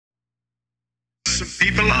some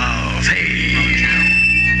people off. Hey.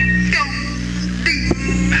 Go.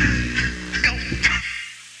 Go.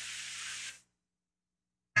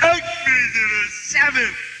 Take me to the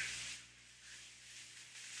 7th.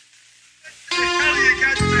 What the hell you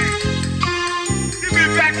got there? Give me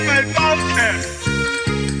back my ball cap.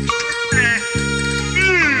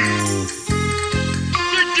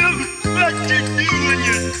 You do what you do when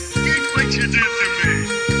you did what you did to me.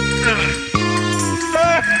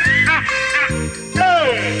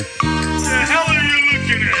 Hey, the hell are you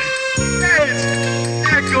looking at?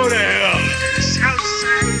 Hey, go to hell.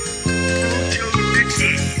 Southside Mojo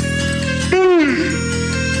Dixon.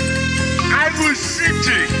 I was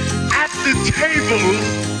sitting at the table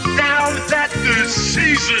now that the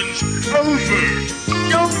season's over.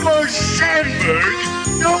 No more Sandberg,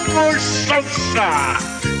 no more Sosa.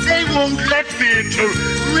 They won't let me into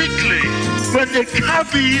Wrigley when the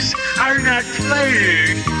Cubbies are not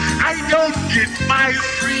playing. I don't get my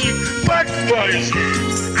free Budweiser.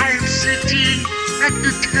 I'm sitting at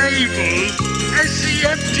the table as the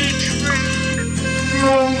empty train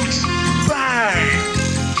rolls by.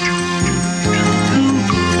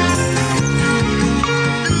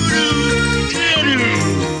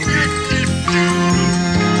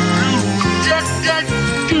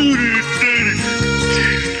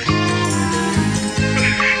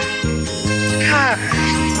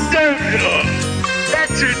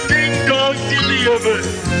 That's a ding-dong dilly of a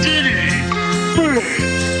ditty.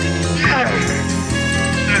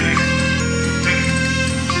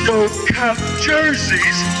 No Cub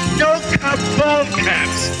jerseys, no Cub ball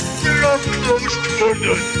caps. They're all closed for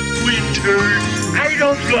the winter. I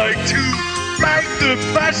don't like to ride the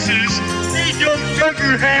buses. They don't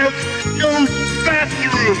ever have no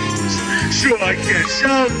bathrooms. So I guess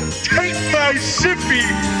I'll take my sippy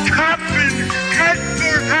cup and head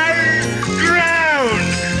for higher ground.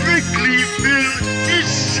 Wrigleyville is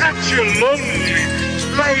such a lonely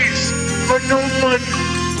place when no one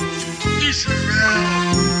is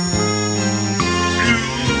around.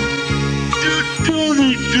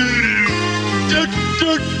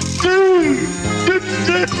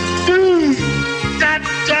 That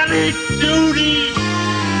dolly doody.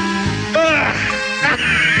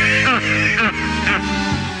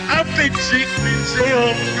 Up in Ziegman's, they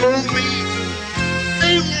all know me.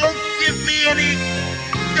 They won't give me any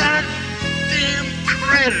goddamn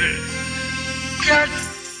credit. God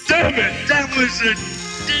damn it, that was a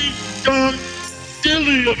ding-dong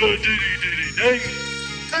dilly of a ditty-ditty-day.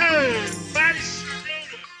 Hey, bye,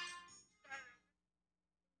 Serena.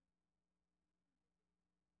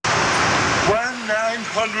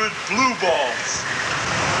 1-900 blue balls.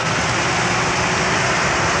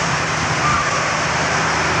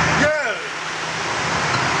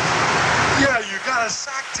 Yeah, you got a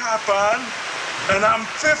sock top on, and I'm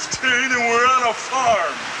 15 and we're on a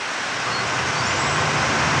farm.